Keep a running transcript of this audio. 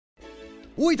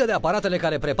Uită de aparatele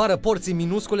care prepară porții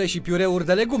minuscule și piureuri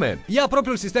de legume. Ia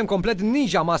propriul sistem complet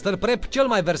Ninja Master Prep, cel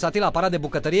mai versatil aparat de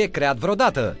bucătărie creat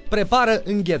vreodată. Prepară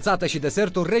înghețată și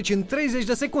deserturi reci în 30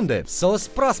 de secunde. Sos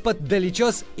proaspăt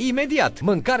delicios imediat.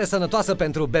 Mâncare sănătoasă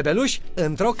pentru bebeluși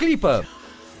într-o clipă.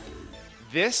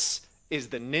 This is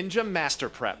the Ninja Master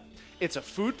Prep. It's a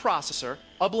food processor,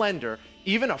 a blender,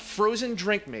 even a frozen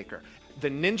drink maker. The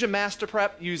Ninja Master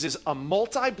Prep uses a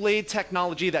multi-blade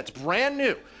technology that's brand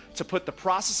new to put the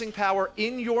processing power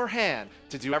in your hand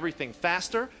to do everything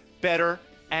faster, better,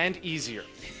 and easier.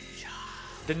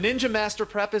 The Ninja Master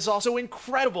Prep is also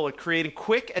incredible at creating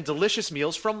quick and delicious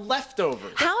meals from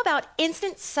leftovers. How about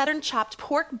instant southern chopped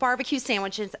pork barbecue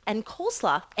sandwiches and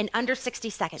coleslaw in under 60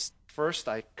 seconds? First,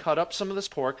 I cut up some of this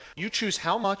pork. You choose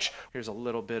how much. Here's a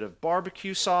little bit of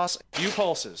barbecue sauce, a few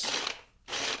pulses.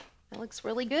 That looks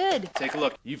really good. Take a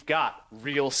look. You've got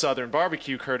real Southern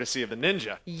barbecue courtesy of the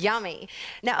Ninja. Yummy.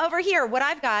 Now over here, what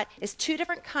I've got is 2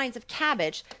 different kinds of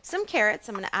cabbage, some carrots.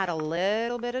 I'm going to add a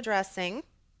little bit of dressing.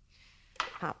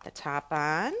 Pop the top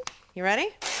on. You ready?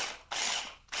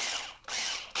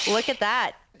 Look at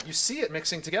that. You see it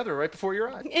mixing together right before your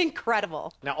eyes.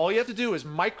 Incredible. Now all you have to do is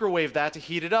microwave that to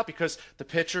heat it up because the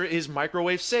pitcher is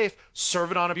microwave safe.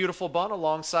 Serve it on a beautiful bun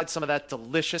alongside some of that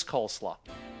delicious coleslaw.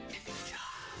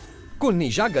 Cu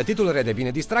Ninja, gătitul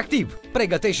redevine distractiv.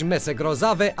 Pregătești mese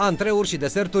grozave, antreuri și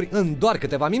deserturi în doar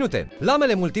câteva minute.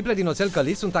 Lamele multiple din oțel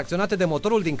călit sunt acționate de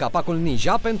motorul din capacul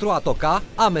Ninja pentru a toca,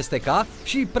 amesteca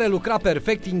și prelucra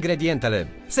perfect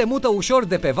ingredientele. Se mută ușor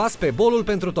de pe vas pe bolul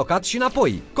pentru tocat și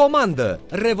înapoi. Comandă!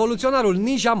 Revoluționarul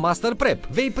Ninja Master Prep.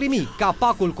 Vei primi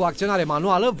capacul cu acționare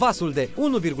manuală, vasul de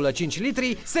 1,5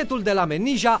 litri, setul de lame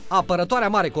Ninja, apărătoarea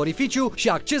mare cu orificiu și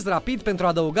acces rapid pentru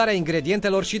adăugarea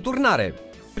ingredientelor și turnare.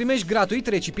 Primești gratuit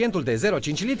recipientul de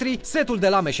 0,5 litri, setul de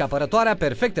lame și apărătoarea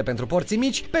perfecte pentru porții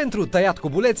mici, pentru tăiat cu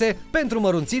bulețe, pentru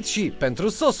mărunțiți și pentru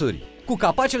sosuri. Cu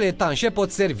capacele etanșe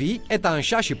poți servi,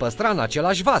 etanșa și păstra în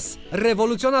același vas.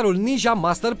 Revoluționarul Ninja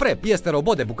Master Prep este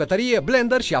robot de bucătărie,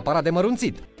 blender și aparat de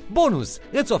mărunțit. Bonus!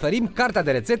 Îți oferim cartea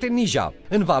de rețete Ninja.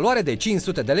 În valoare de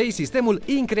 500 de lei, sistemul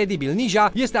incredibil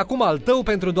Ninja este acum al tău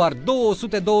pentru doar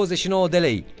 229 de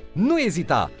lei. Nu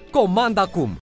ezita! Comanda acum!